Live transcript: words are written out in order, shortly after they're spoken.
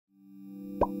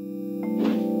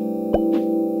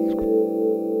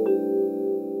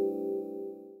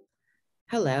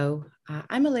Hello,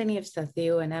 I'm Eleni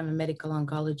Efstathiou, and I'm a medical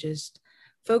oncologist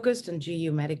focused on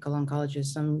GU medical oncology,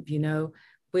 some of you know,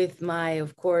 with my,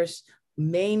 of course,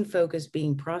 main focus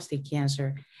being prostate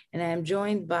cancer. And I'm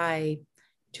joined by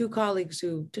two colleagues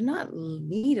who do not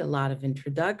need a lot of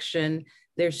introduction.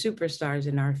 They're superstars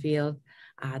in our field,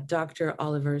 Dr.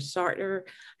 Oliver Sartor.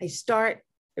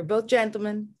 They're both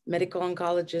gentlemen, medical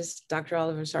oncologists, Dr.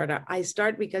 Oliver Sartor. I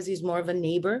start because he's more of a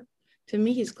neighbor to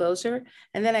me, he's closer.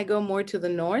 And then I go more to the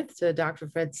north to Dr.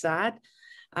 Fred Saad,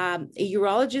 a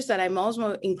urologist that I'm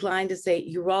also inclined to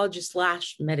say urologist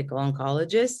 / medical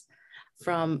oncologist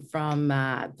from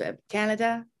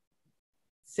Canada.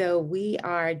 So we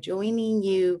are joining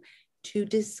you to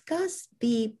discuss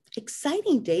the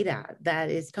exciting data that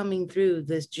is coming through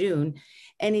this June.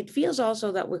 And it feels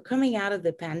also that we're coming out of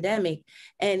the pandemic,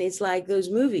 and it's like those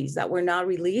movies that were not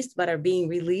released but are being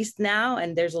released now,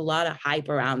 and there's a lot of hype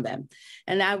around them.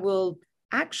 And I will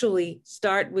actually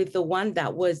start with the one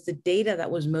that was the data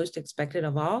that was most expected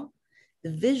of all,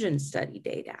 the VISION study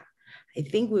data. I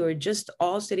think we were just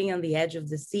all sitting on the edge of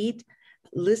the seat,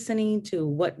 listening to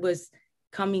what was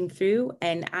coming through.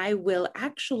 And I will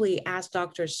actually ask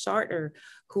Dr. Sartor,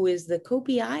 who is the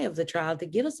co-PI of the trial, to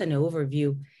give us an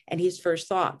overview and his first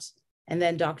thoughts. And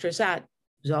then Dr. Saad,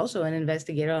 who's also an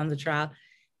investigator on the trial,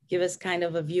 give us kind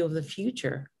of a view of the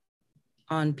future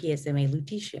on PSMA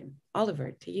lutetium.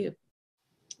 Oliver, to you.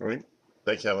 All right.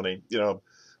 Thank you, Eleni.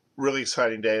 Really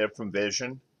exciting data from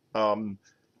VISION.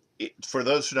 For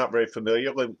those who are not very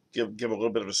familiar, let me give a little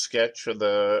bit of a sketch of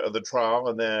the trial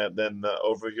and then the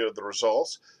overview of the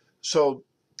results. So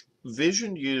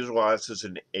VISION utilizes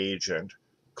an agent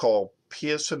called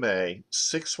PSMA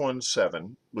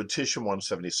 617 lutetium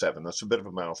 177. That's a bit of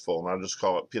a mouthful, and I'll just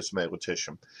call it PSMA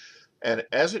lutetium. And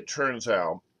as it turns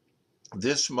out,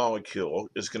 this molecule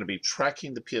is going to be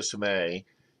tracking the PSMA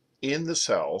in the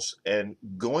cells and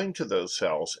going to those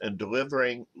cells and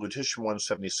delivering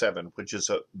lutetium-177, which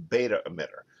is a beta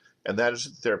emitter, and that is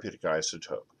a therapeutic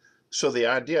isotope. So the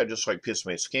idea, just like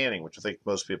PSMA scanning, which I think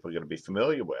most people are going to be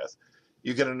familiar with,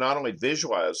 you're going to not only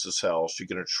visualize the cells, you're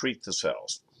going to treat the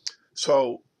cells.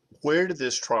 So where did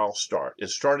this trial start? It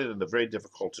started in the very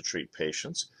difficult to treat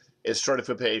patients. It started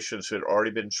for patients who had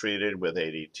already been treated with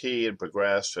ADT and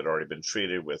progressed, had already been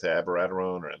treated with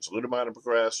abiraterone or enzalutamide and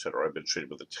progressed, had already been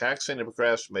treated with a taxane and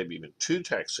progressed, maybe even 2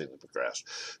 taxane and progressed.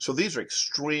 So these are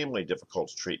extremely difficult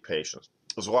to treat patients.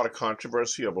 There's a lot of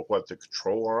controversy over what the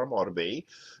control arm ought to be.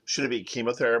 Should it be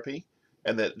chemotherapy?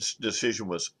 And the decision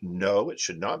was no, it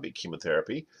should not be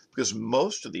chemotherapy, because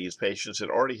most of these patients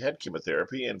had already had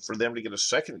chemotherapy, and for them to get a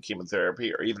second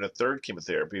chemotherapy or even a third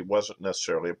chemotherapy wasn't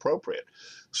necessarily appropriate.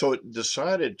 So it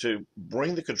decided to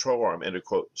bring the control arm into,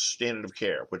 quote, standard of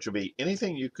care, which would be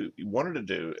anything you wanted to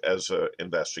do as an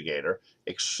investigator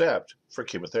except for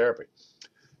chemotherapy.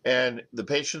 And the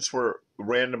patients were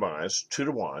randomized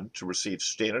 2-to-1 to receive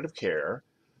standard of care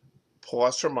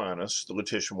plus or minus the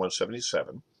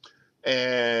lutetium-177.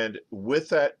 And with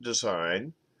that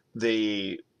design,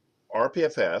 the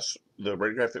rPFS, the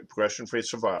radiographic progression-free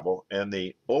survival, and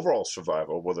the overall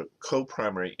survival were the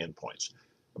co-primary endpoints.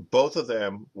 Both of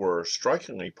them were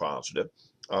strikingly positive.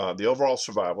 The overall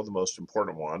survival, the most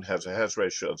important one, has a hazard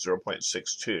ratio of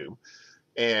 0.62,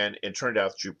 and it turned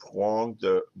out that you prolonged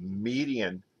the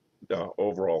median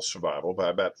overall survival by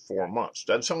about 4 months.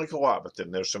 Doesn't sound like a lot, but then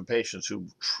there's some patients who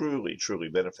truly, truly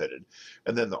benefited.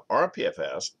 And then the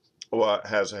rPFS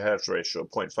has a hazard ratio of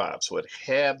 0.5, so it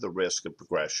had the risk of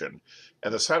progression,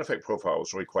 and the side effect profile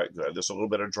was really quite good. There's a little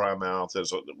bit of dry mouth,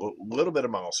 there's a little bit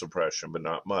of myelosuppression, but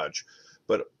not much.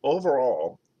 But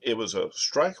overall, it was a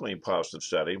strikingly positive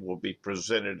study. Will be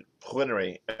presented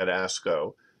plenary at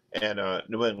ASCO, and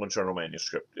New England Journal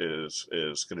manuscript is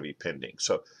going to be pending.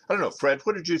 So I don't know, Fred,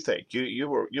 what did you think? You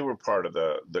were part of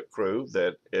the crew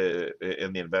that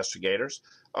in the investigators.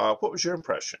 What was your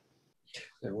impression?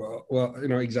 Well,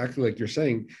 exactly like you're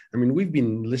saying. I mean, we've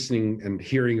been listening and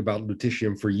hearing about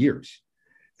lutetium for years,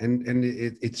 and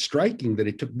it's striking that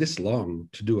it took this long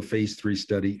to do a phase 3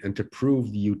 study and to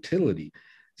prove the utility.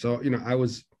 So, I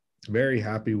was very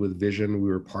happy with VISION. We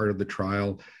were part of the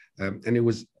trial, and it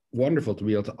was wonderful to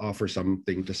be able to offer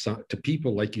something to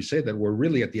people, like you say, that were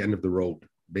really at the end of the road.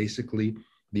 Basically,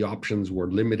 the options were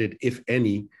limited, if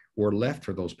any, were left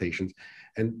for those patients.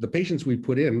 And the patients we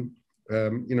put in,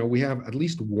 we have at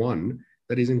least one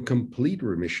that is in complete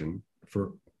remission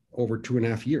for over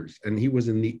 2.5 years, and he was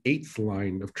in the 8th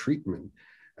line of treatment,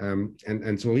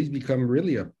 and so he's become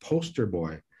really a poster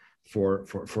boy for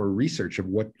research of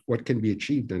what can be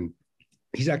achieved. And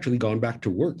he's actually gone back to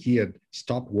work. He had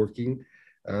stopped working,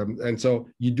 and so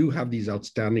you do have these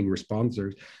outstanding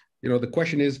responders. the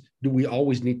question is, do we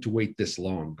always need to wait this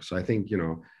long? So I think,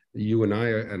 you and I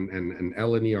and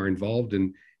Eleni are involved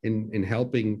in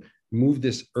helping move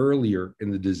this earlier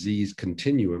in the disease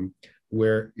continuum,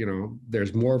 where,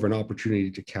 there's more of an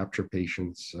opportunity to capture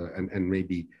patients and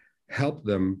maybe help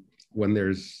them when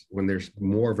there's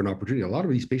more of an opportunity. A lot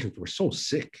of these patients were so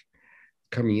sick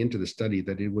coming into the study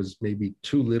that it was maybe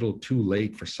too little, too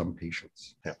late for some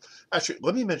patients. Yeah. Actually,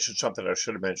 let me mention something I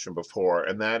should have mentioned before,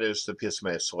 and that is the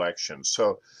PSMA selection.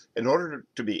 So in order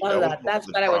to be eligible that's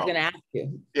for the what I was trial, going to ask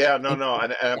you. yeah, no,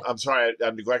 and I'm sorry,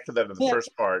 I neglected that in the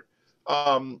first part.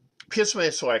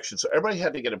 PSMA selection. So everybody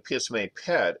had to get a PSMA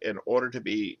PET in order to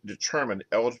be determined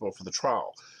eligible for the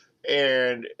trial.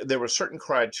 And there were certain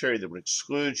criteria that would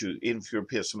exclude you if you're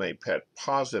PSMA PET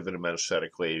positive in a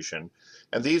metastatic lesion.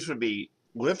 And these would be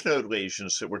lymph node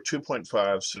lesions that were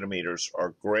 2.5 centimeters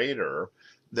or greater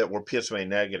that were PSMA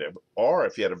negative, or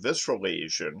if you had a visceral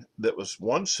lesion that was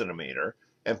 1 centimeter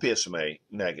and PSMA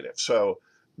negative. So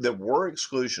there were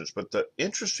exclusions, but the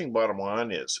interesting bottom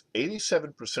line is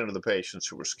 87% of the patients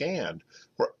who were scanned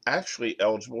were actually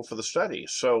eligible for the study.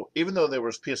 So even though there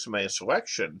was PSMA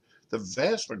selection, the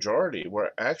vast majority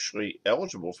were actually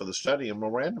eligible for the study and were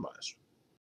randomized.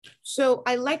 So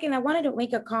I wanted to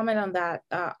make a comment on that,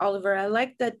 Oliver. I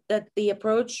like that the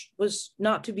approach was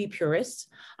not to be purists,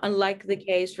 unlike the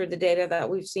case for the data that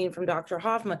we've seen from Dr.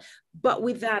 Hoffman. But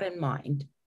with that in mind,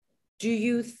 do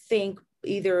you think,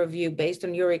 either of you, based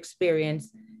on your experience,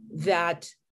 that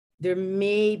there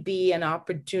may be an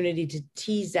opportunity to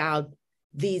tease out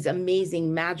these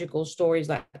amazing magical stories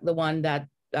like the one that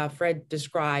Fred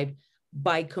described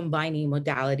by combining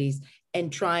modalities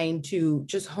and trying to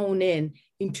just hone in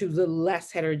into the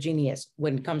less heterogeneous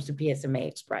when it comes to PSMA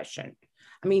expression?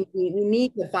 I mean, we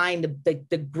need to find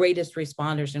the greatest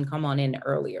responders and come on in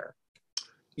earlier.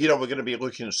 We're going to be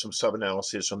looking at some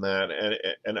sub-analyses on that,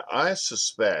 and I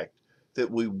suspect that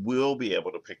we will be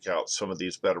able to pick out some of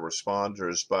these better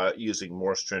responders by using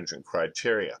more stringent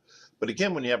criteria. But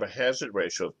again, when you have a hazard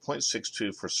ratio of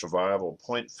 0.62 for survival,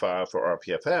 0.5 for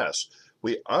RPFS,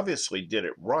 we obviously did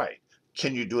it right.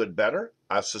 Can you do it better?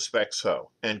 I suspect so.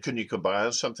 And can you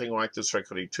combine something like the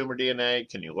circulating tumor DNA?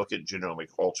 Can you look at genomic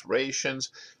alterations?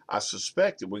 I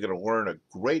suspect that we're going to learn a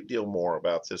great deal more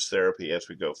about this therapy as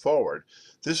we go forward.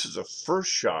 This is a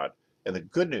first shot, and the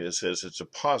good news is it's a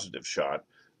positive shot.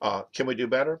 Can we do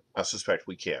better? I suspect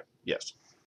we can, yes.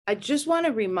 I just want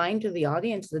to remind to the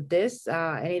audience that this,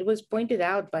 and it was pointed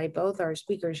out by both our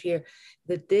speakers here,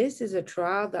 that this is a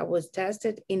trial that was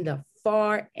tested in the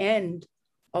far end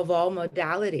of all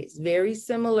modalities, very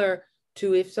similar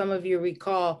to, if some of you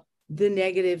recall, the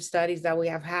negative studies that we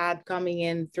have had coming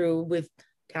in through with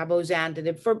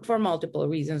cabozantinib for multiple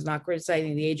reasons, not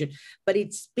criticizing the agent, but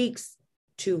it speaks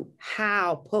to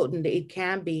how potent it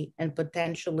can be and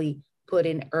potentially put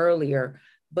in earlier.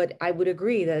 But I would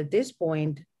agree that at this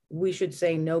point, we should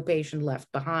say no patient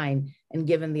left behind and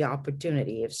given the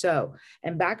opportunity, if so.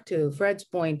 And back to Fred's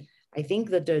point, I think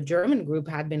that the German group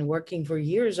had been working for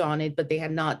years on it, but they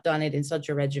had not done it in such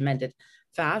a regimented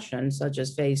fashion, such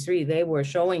as phase 3. They were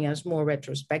showing us more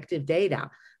retrospective data.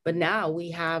 But now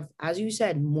we have, as you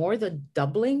said, more than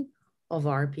doubling of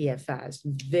RPFS.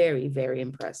 Very, very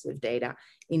impressive data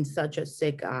in such a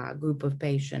sick group of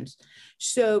patients.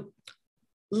 So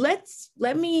let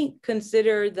me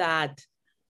consider that,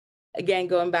 again,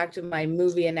 going back to my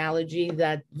movie analogy,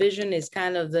 that Vision is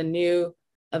kind of the new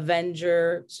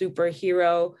Avenger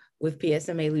superhero with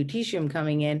PSMA lutetium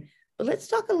coming in. But let's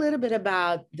talk a little bit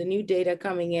about the new data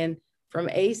coming in from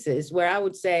ACIS, where I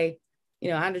would say,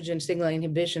 androgen signaling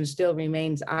inhibition still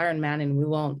remains Iron Man, and we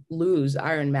won't lose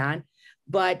Iron Man.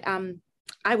 But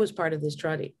I was part of this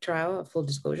trial, full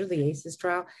disclosure, the ACIS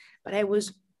trial, but I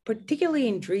was particularly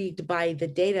intrigued by the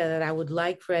data that I would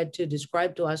like Fred to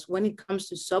describe to us when it comes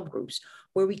to subgroups,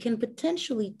 where we can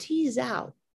potentially tease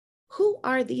out who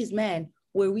are these men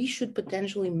where we should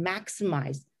potentially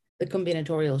maximize the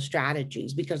combinatorial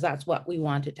strategies, because that's what we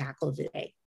want to tackle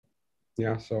today.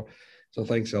 Yeah, so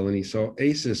thanks, Eleni. So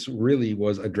ACIS really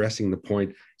was addressing the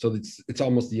point. So it's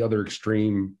almost the other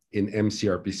extreme in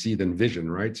mCRPC than Vision,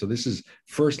 right? So this is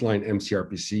first-line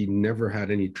mCRPC, never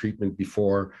had any treatment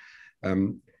before,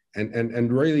 and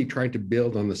really trying to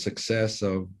build on the success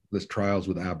of these trials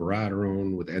with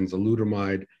abiraterone, with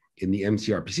enzalutamide in the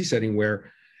mCRPC setting,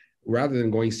 where rather than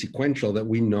going sequential, that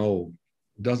we know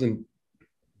doesn't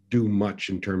do much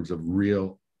in terms of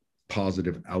real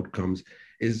positive outcomes,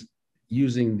 is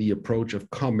using the approach of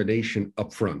combination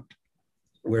upfront,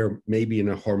 where maybe in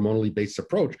a hormonally based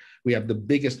approach, we have the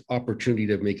biggest opportunity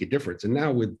to make a difference. And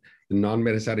now with the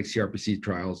non-metastatic CRPC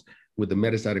trials, with the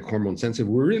metastatic hormone sensitive,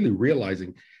 we're really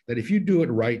realizing that if you do it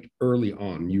right early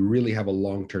on, you really have a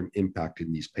long-term impact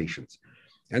in these patients.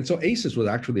 And so ACIS was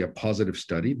actually a positive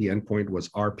study. The endpoint was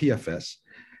rPFS,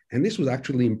 and this was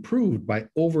actually improved by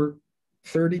over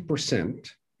 30%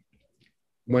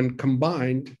 when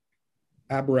combined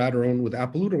abiraterone with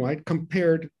apalutamide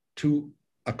compared to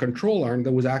a control arm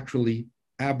that was actually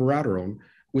abiraterone,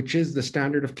 which is the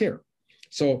standard of care.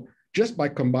 So just by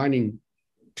combining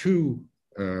two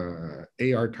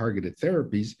AR-targeted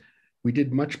therapies, we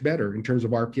did much better in terms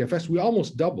of rPFS. We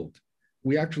almost doubled.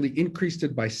 We actually increased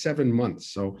it by 7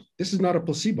 months. So this is not a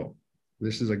placebo.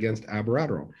 This is against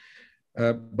abiraterone.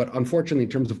 But unfortunately, in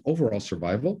terms of overall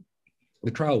survival,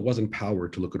 the trial wasn't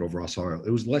powered to look at overall survival.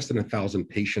 It was less than 1,000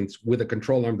 patients with a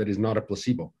control arm that is not a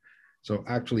placebo. So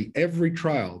actually, every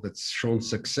trial that's shown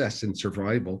success in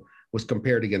survival was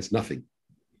compared against nothing.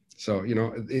 So, you know,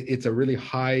 it's a really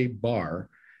high bar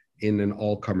in an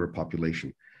all-comer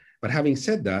population. But having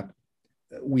said that,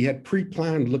 we had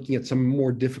pre-planned looking at some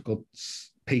more difficult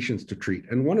patients to treat.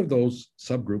 And one of those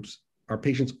subgroups are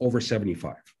patients over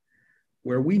 75,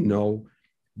 where we know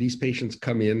these patients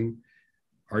come in,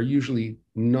 are usually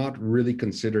not really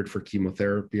considered for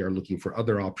chemotherapy, are looking for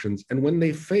other options. And when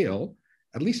they fail,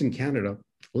 at least in Canada,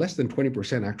 less than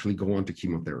 20% actually go on to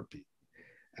chemotherapy.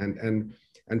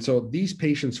 And so these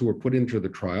patients who were put into the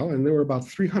trial, and there were about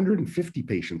 350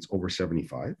 patients over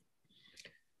 75,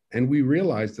 and we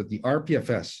realized that the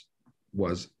rPFS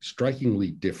was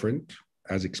strikingly different,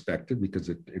 as expected, because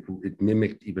it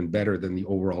mimicked even better than the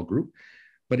overall group.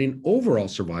 But in overall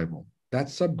survival, that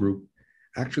subgroup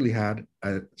actually had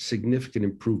a significant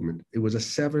improvement. It was a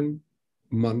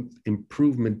 7-month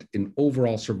improvement in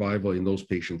overall survival in those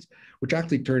patients, which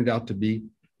actually turned out to be,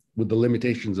 with the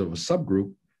limitations of a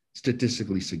subgroup,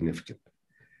 statistically significant.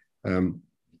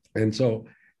 And so,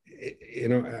 you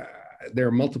know, there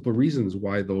are multiple reasons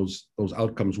why those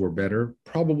outcomes were better,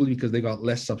 probably because they got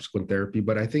less subsequent therapy,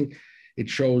 but I think it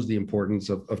shows the importance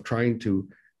of trying to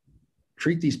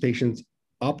treat these patients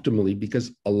optimally,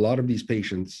 because a lot of these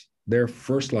patients, their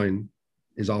first line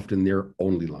is often their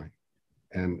only line.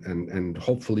 And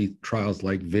hopefully trials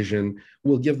like VISION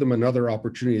will give them another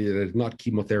opportunity that is not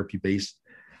chemotherapy based,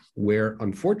 where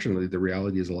unfortunately the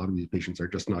reality is a lot of these patients are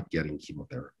just not getting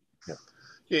chemotherapy. Yeah.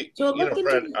 So look into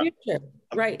the future,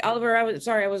 right, Oliver?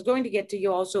 I was going to get to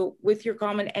you also with your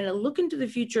comment, and a look into the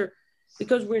future,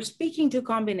 because we're speaking to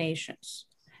combinations,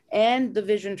 and the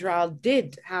VISION trial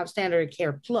did have standard of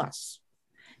care plus,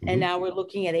 and now we're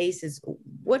looking at ACIS.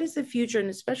 What is the future, and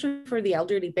especially for the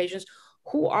elderly patients,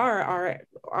 who are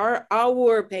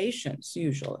our patients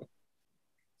usually?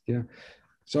 Yeah.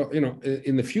 So, you know,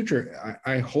 in the future,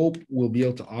 I hope we'll be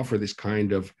able to offer this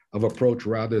kind of approach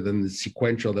rather than the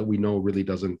sequential that we know really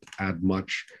doesn't add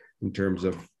much in terms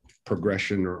of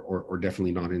progression or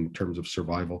definitely not in terms of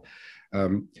survival.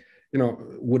 You know,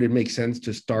 would it make sense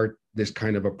to start this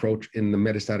kind of approach in the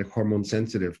metastatic hormone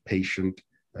sensitive patient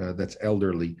that's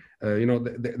elderly? You know,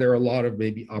 there are a lot of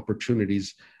maybe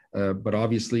opportunities, but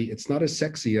obviously it's not as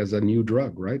sexy as a new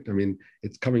drug, right? I mean,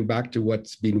 it's coming back to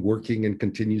what's been working and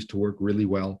continues to work really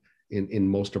well in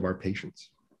most of our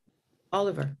patients.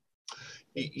 Oliver.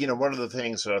 You know, one of the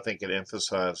things that I think it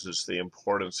emphasizes the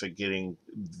importance of getting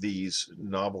these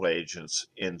novel agents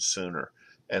in sooner.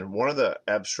 And one of the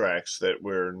abstracts that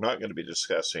we're not going to be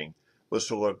discussing was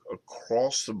to look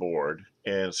across the board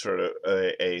and sort of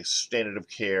a standard of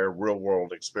care real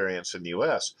world experience in the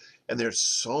US. And there's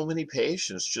so many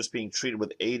patients just being treated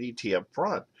with ADT up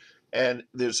front. And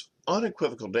there's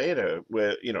unequivocal data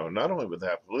with, you know, not only with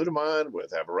apalutamide,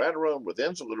 with abiraterone, with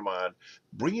enzalutamide,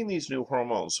 bringing these new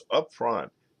hormones up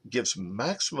front gives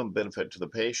maximum benefit to the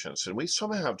patients. And we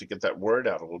somehow have to get that word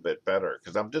out a little bit better,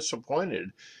 because I'm disappointed.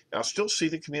 I still see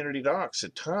the community docs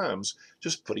at times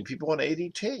just putting people on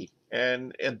ADT.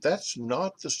 And that's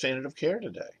not the standard of care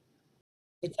today.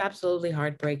 It's absolutely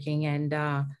heartbreaking. And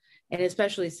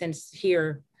especially since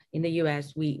here in the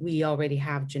US, we already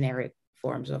have generic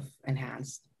forms of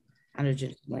enhanced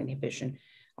androgen inhibition.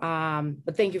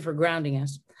 But thank you for grounding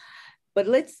us. But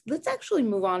let's actually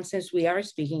move on, since we are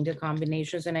speaking to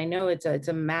combinations, and I know it's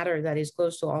a matter that is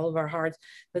close to all of our hearts.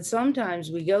 But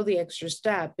sometimes we go the extra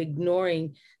step,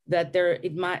 ignoring that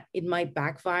it might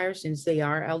backfire, since they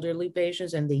are elderly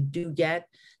patients and they do get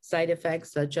side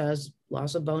effects such as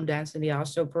loss of bone density,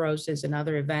 osteoporosis, and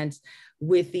other events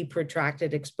with the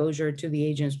protracted exposure to the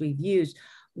agents we've used.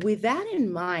 With that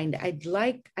in mind, I'd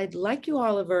like you,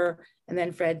 Oliver, and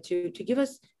then Fred, to give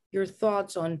us your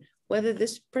thoughts on whether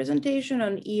this presentation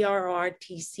on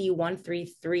ERRTC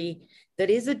 133 that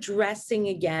is addressing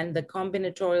again the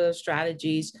combinatorial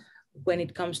strategies when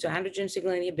it comes to androgen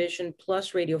signal inhibition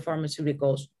plus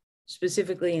radiopharmaceuticals,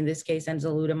 specifically in this case,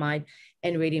 enzalutamide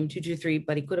and radium-223,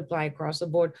 but it could apply across the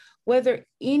board, whether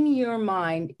in your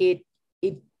mind it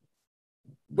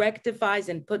rectifies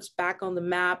and puts back on the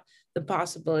map the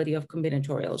possibility of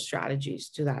combinatorial strategies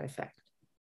to that effect.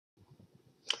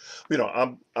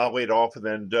 I'll lead off and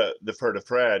then defer to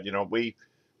Fred.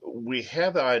 We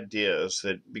have ideas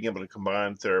that being able to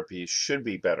combine therapies should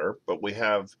be better, but we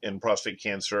have in prostate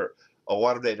cancer a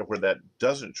lot of data where that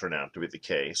doesn't turn out to be the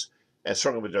case. And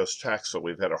certainly with docetaxel,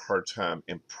 we've had a hard time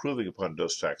improving upon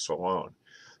docetaxel alone.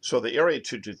 So the Area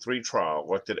 223 trial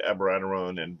looked at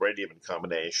abiraterone and radium in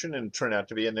combination and turned out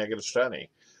to be a negative study.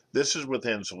 This is with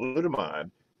enzalutamide.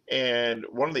 And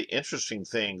one of the interesting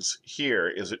things here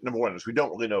is that, number one, is we don't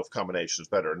really know if combination is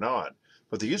better or not.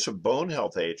 But the use of bone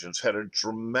health agents had a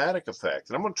dramatic effect.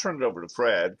 And I'm going to turn it over to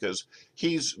Fred because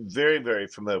he's very, very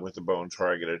familiar with the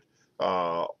bone-targeted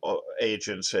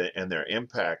agents and their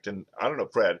impact. And I don't know,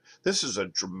 Fred, this is a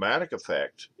dramatic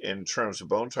effect in terms of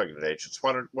bone-targeted agents.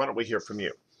 Why don't we hear from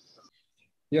you?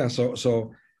 Yeah,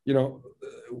 so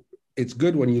it's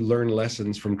good when you learn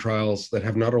lessons from trials that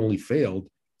have not only failed,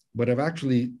 but have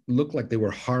actually looked like they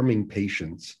were harming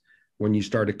patients when you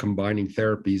started combining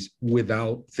therapies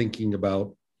without thinking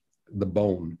about the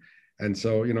bone. And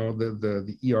so,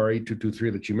 the ERA 223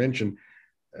 that you mentioned,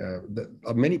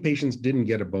 many patients didn't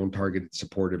get a bone-targeted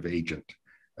supportive agent.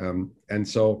 And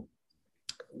so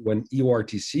when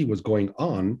EORTC was going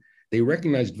on, they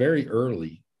recognized very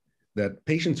early that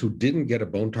patients who didn't get a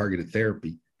bone-targeted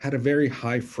therapy had a very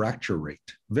high fracture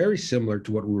rate, very similar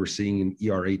to what we were seeing in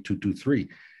ERA 223.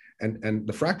 And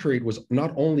the fracture rate was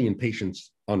not only in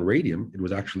patients on radium, it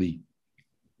was actually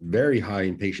very high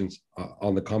in patients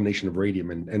on the combination of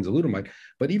radium and enzalutamide,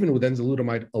 but even with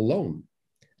enzalutamide alone.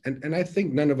 And I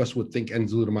think none of us would think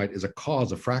enzalutamide is a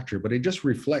cause of fracture, but it just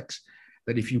reflects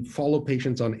that if you follow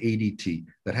patients on ADT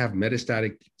that have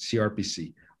metastatic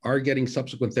CRPC, are getting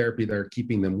subsequent therapy that are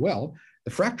keeping them well,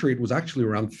 the fracture rate was actually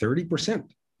around 30%.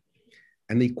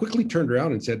 And they quickly turned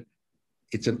around and said,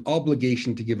 it's an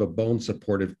obligation to give a bone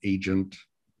supportive agent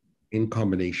in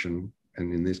combination.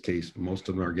 And in this case, most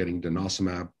of them are getting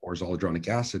denosumab or zoledronic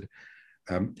acid.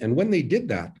 And when they did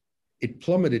that, it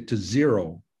plummeted to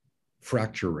 0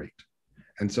 fracture rate.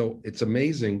 And so it's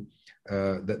amazing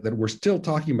that we're still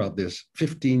talking about this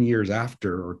 15 years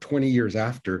after or 20 years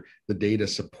after the data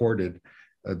supported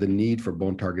the need for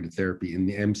bone-targeted therapy in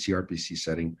the mCRPC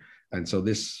setting. And so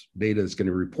this data is going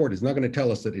to report is not going to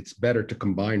tell us that it's better to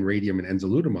combine radium and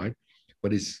enzalutamide,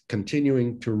 but is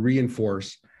continuing to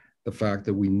reinforce the fact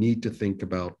that we need to think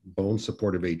about bone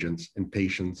supportive agents in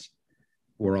patients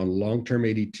who are on long-term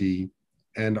ADT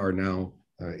and are now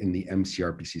in the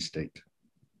mCRPC state.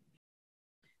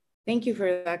 Thank you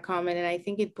for that comment. And I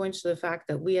think it points to the fact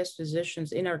that we as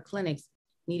physicians in our clinics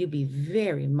need to be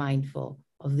very mindful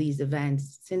of these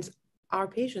events, since our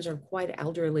patients are quite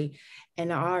elderly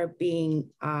and are being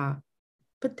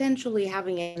potentially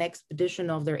having an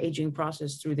expedition of their aging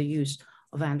process through the use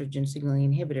of androgen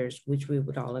signaling inhibitors, which we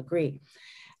would all agree.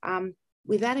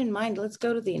 With that in mind, let's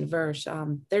go to the inverse.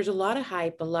 There's a lot of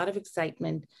hype, a lot of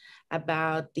excitement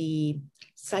about the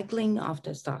cycling of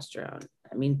testosterone.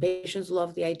 I mean, patients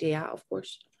love the idea, of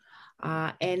course.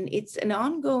 And it's an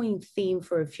ongoing theme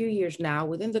for a few years now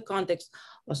within the context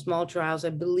of small trials. I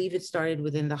believe it started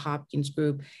within the Hopkins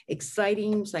group,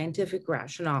 exciting scientific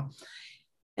rationale.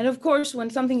 And of course, when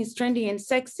something is trendy and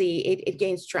sexy, it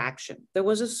gains traction. There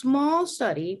was a small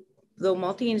study, though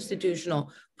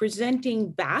multi-institutional,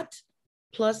 presenting BAT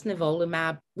plus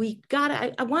nivolumab.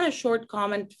 I want a short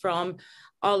comment from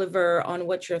Oliver on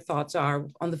what your thoughts are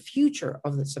on the future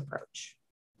of this approach.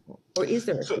 Or is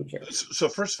there a future? So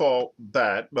first of all,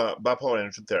 bipolar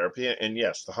androgen therapy, and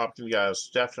yes, the Hopkins guys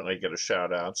definitely get a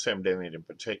shout out, Sam Damian in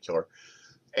particular.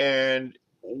 And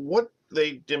what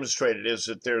they demonstrated is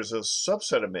that there's a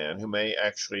subset of men who may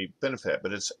actually benefit,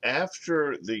 but it's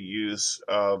after the use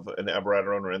of an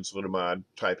abiraterone or enzalutamide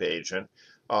type agent,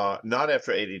 not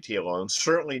after ADT alone,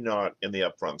 certainly not in the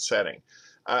upfront setting.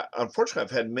 Unfortunately,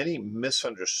 I've had many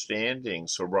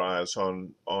misunderstandings arise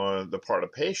on the part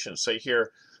of patients. They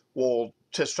hear, well,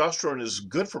 testosterone is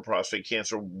good for prostate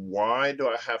cancer. Why do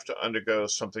I have to undergo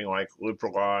something like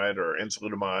leuprolide or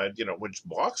enzalutamide, which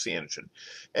blocks the antigen?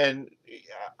 And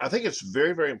I think it's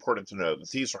very, very important to know that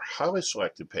these are highly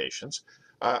selected patients.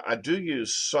 I do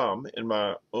use some in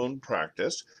my own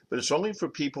practice, but it's only for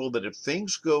people that if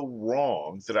things go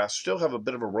wrong, that I still have a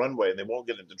bit of a runway and they won't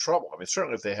get into trouble. I mean,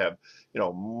 certainly if they have,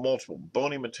 multiple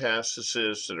bony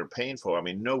metastases that are painful, I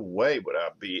mean, no way would I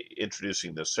be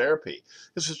introducing this therapy.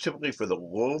 This is typically for the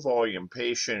low volume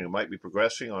patient who might be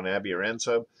progressing on Abi or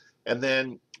Enza, and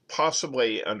then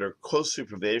possibly under close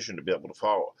supervision to be able to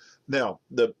follow. Now,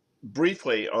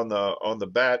 briefly on the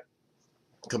bat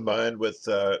combined with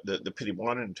the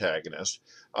PD-1 antagonist,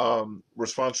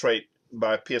 response rate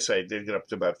by PSA did get up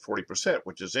to about 40%,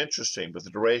 which is interesting, but the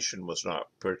duration was not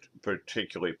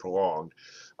particularly prolonged.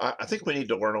 I think we need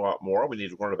to learn a lot more. We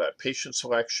need to learn about patient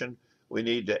selection. We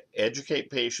need to educate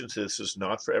patients. This is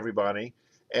not for everybody.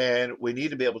 And we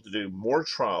need to be able to do more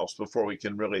trials before we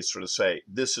can really sort of say,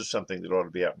 this is something that ought to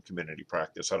be out in community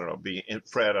practice. I don't know,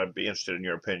 Fred, I'd be interested in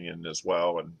your opinion as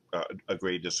well, and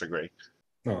agree, disagree.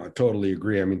 No, I totally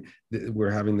agree. I mean,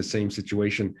 we're having the same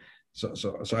situation.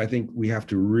 So I think we have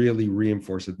to really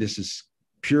reinforce that this is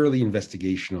purely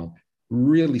investigational,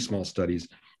 really small studies,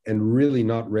 and really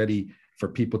not ready for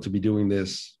people to be doing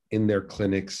this in their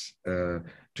clinics to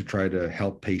try to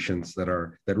help patients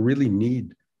that really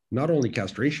need not only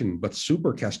castration, but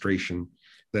super castration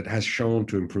that has shown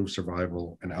to improve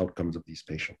survival and outcomes of these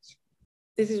patients.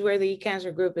 This is where the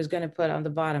eCancer group is going to put on the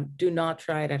bottom, do not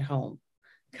try it at home,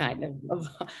 kind of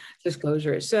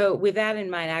disclosure. So with that in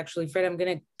mind, actually, Fred, I'm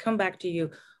going to come back to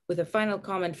you with a final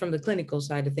comment from the clinical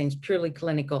side of things, purely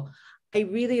clinical. I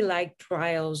really like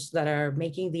trials that are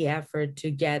making the effort to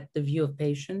get the view of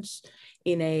patients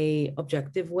in a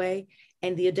objective way.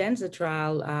 And the ODENZA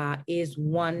trial is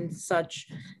one such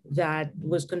that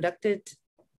was conducted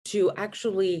to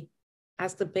actually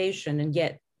ask the patient and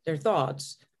get their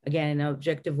thoughts, again, in an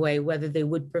objective way, whether they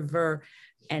would prefer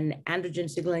an androgen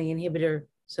signaling inhibitor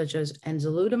such as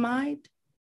enzalutamide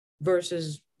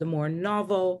versus the more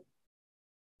novel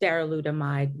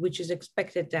darolutamide, which is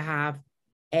expected to have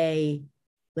a,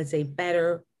 let's say,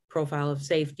 better profile of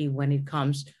safety when it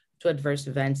comes to adverse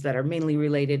events that are mainly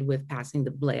related with passing the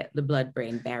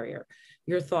blood-brain barrier.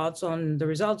 Your thoughts on the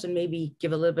results, and maybe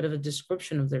give a little bit of a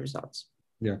description of the results.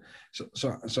 Yeah,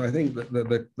 so I think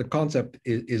the concept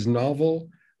is novel.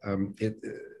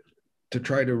 To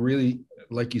try to really,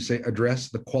 like you say, address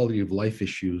the quality of life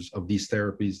issues of these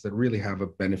therapies that really have a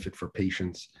benefit for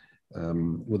patients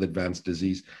with advanced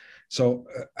disease. So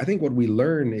I think what we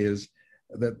learn is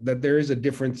that there is a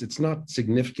difference. It's not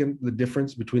significant, the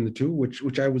difference between the two,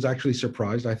 which I was actually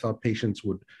surprised. I thought patients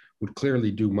would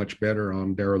clearly do much better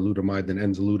on darolutamide than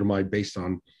enzalutamide based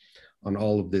on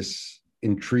all of this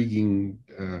intriguing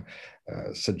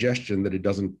suggestion that it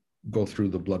doesn't go through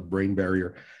the blood-brain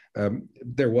barrier.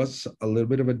 There was a little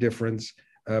bit of a difference,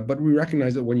 but we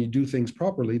recognize that when you do things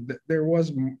properly, there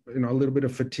was a little bit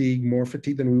of fatigue, more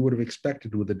fatigue than we would have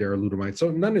expected with the darolutamide.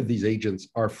 So none of these agents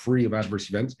are free of adverse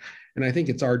events. And I think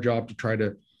it's our job to try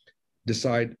to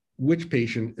decide which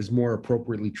patient is more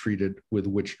appropriately treated with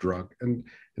which drug. And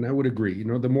I would agree,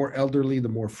 the more elderly, the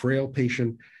more frail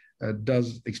patient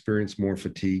does experience more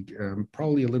fatigue,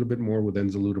 probably a little bit more with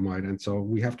enzalutamide. And so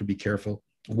we have to be careful.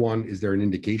 One, is there an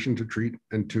indication to treat?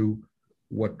 And two,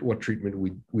 what treatment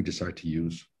we decide to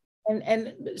use.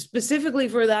 And specifically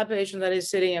for that patient that is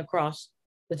sitting across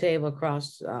the table,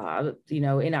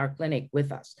 in our clinic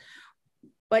with us.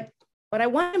 But I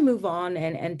want to move on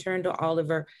and turn to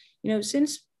Oliver.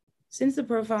 Since the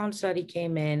ProFound study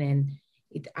came in and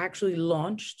it actually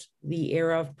launched the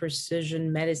era of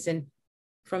precision medicine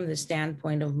from the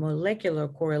standpoint of molecular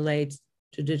correlates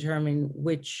to determine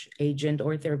which agent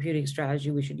or therapeutic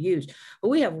strategy we should use. But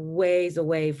we have ways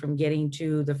away from getting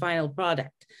to the final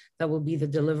product that will be the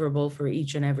deliverable for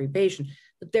each and every patient.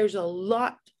 But there's a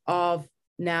lot of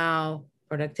now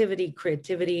productivity,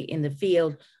 creativity in the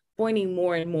field, pointing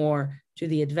more and more to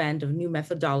the advent of new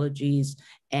methodologies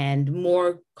and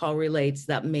more correlates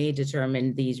that may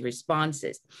determine these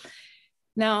responses.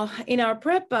 Now, in our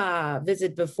prep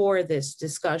visit before this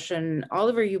discussion,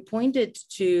 Oliver, you pointed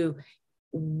to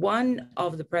one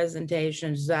of the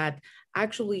presentations that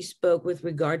actually spoke with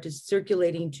regard to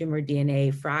circulating tumor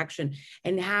DNA fraction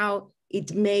and how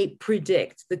it may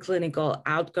predict the clinical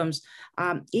outcomes.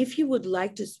 If you would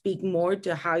like to speak more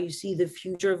to how you see the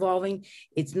future evolving,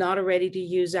 it's not a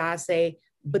ready-to-use assay,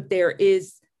 but there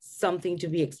is something to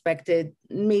be expected,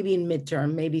 maybe in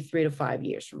midterm, maybe 3 to 5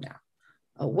 years from now.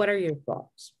 What are your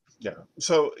thoughts? Yeah,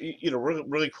 so,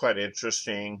 really quite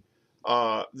interesting.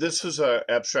 This is an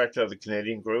abstract of the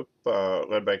Canadian group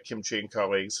led by Kim Chi and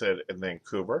colleagues in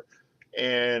Vancouver.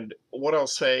 And what I'll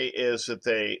say is that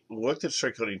they looked at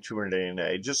circulating tumor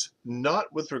DNA, just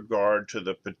not with regard to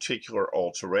the particular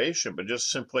alteration, but just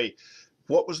simply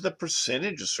what was the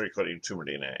percentage of circulating tumor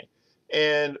DNA.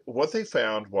 And what they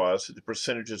found was that the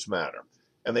percentages matter.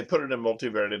 And they put it in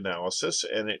multivariate analysis,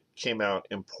 and it came out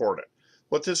important.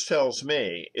 What this tells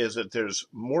me is that there's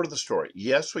more to the story.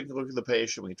 Yes, we can look at the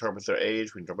patient, we can talk about their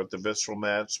age, we can talk about the visceral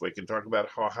mets, we can talk about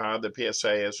how high the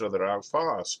PSA is or their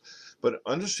alk-phos, but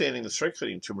understanding the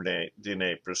circulating tumor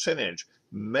DNA percentage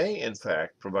may in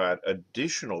fact provide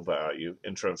additional value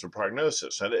in terms of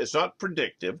prognosis. And it's not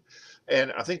predictive,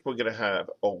 and I think we're going to have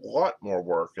a lot more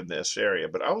work in this area,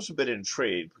 but I was a bit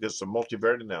intrigued because the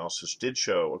multivariate analysis did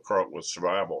show a correlate with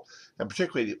survival, and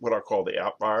particularly what I call the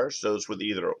outliers, those with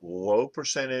either a low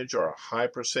percentage or a high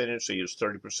percentage. They use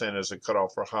 30% as a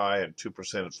cutoff for high and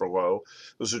 2% for low.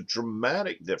 There's a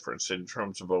dramatic difference in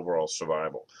terms of overall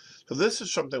survival. So this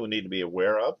is something we need to be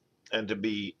aware of and to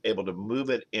be able to move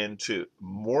it into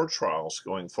more trials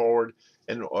going forward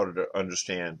in order to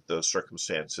understand the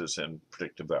circumstances and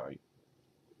predictive value.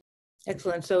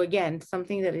 Excellent. So again,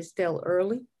 something that is still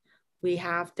early. We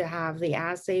have to have the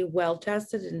assay well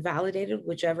tested and validated,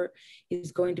 whichever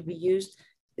is going to be used.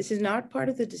 This is not part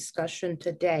of the discussion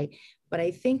today, but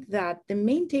I think that the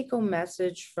main take-home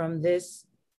message from this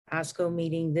ASCO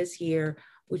meeting this year,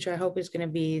 which I hope is going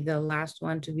to be the last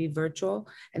one to be virtual.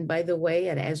 And by the way,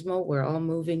 at ESMO, we're all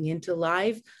moving into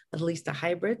live, at least a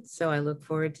hybrid. So I look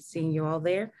forward to seeing you all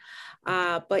there.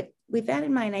 But with that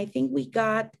in mind, I think we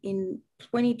got in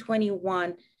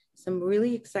 2021 some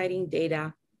really exciting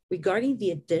data regarding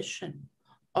the addition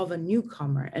of a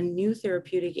newcomer, a new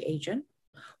therapeutic agent.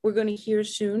 We're going to hear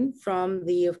soon from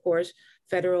the, of course,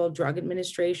 federal drug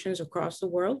administrations across the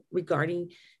world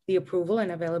regarding the approval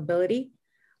and availability.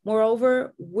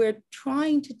 Moreover, we're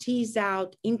trying to tease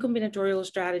out in combinatorial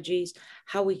strategies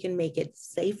how we can make it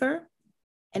safer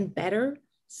and better,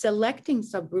 selecting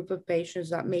subgroup of patients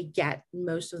that may get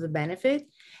most of the benefit.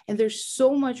 And there's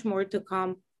so much more to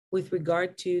come with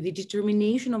regard to the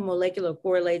determination of molecular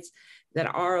correlates that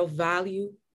are of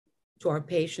value to our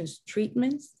patients'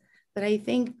 treatments. But I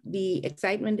think the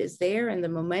excitement is there and the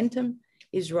momentum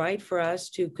is right for us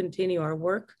to continue our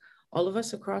work, all of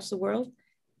us across the world.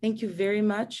 Thank you very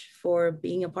much for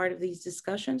being a part of these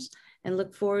discussions and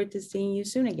look forward to seeing you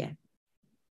soon again.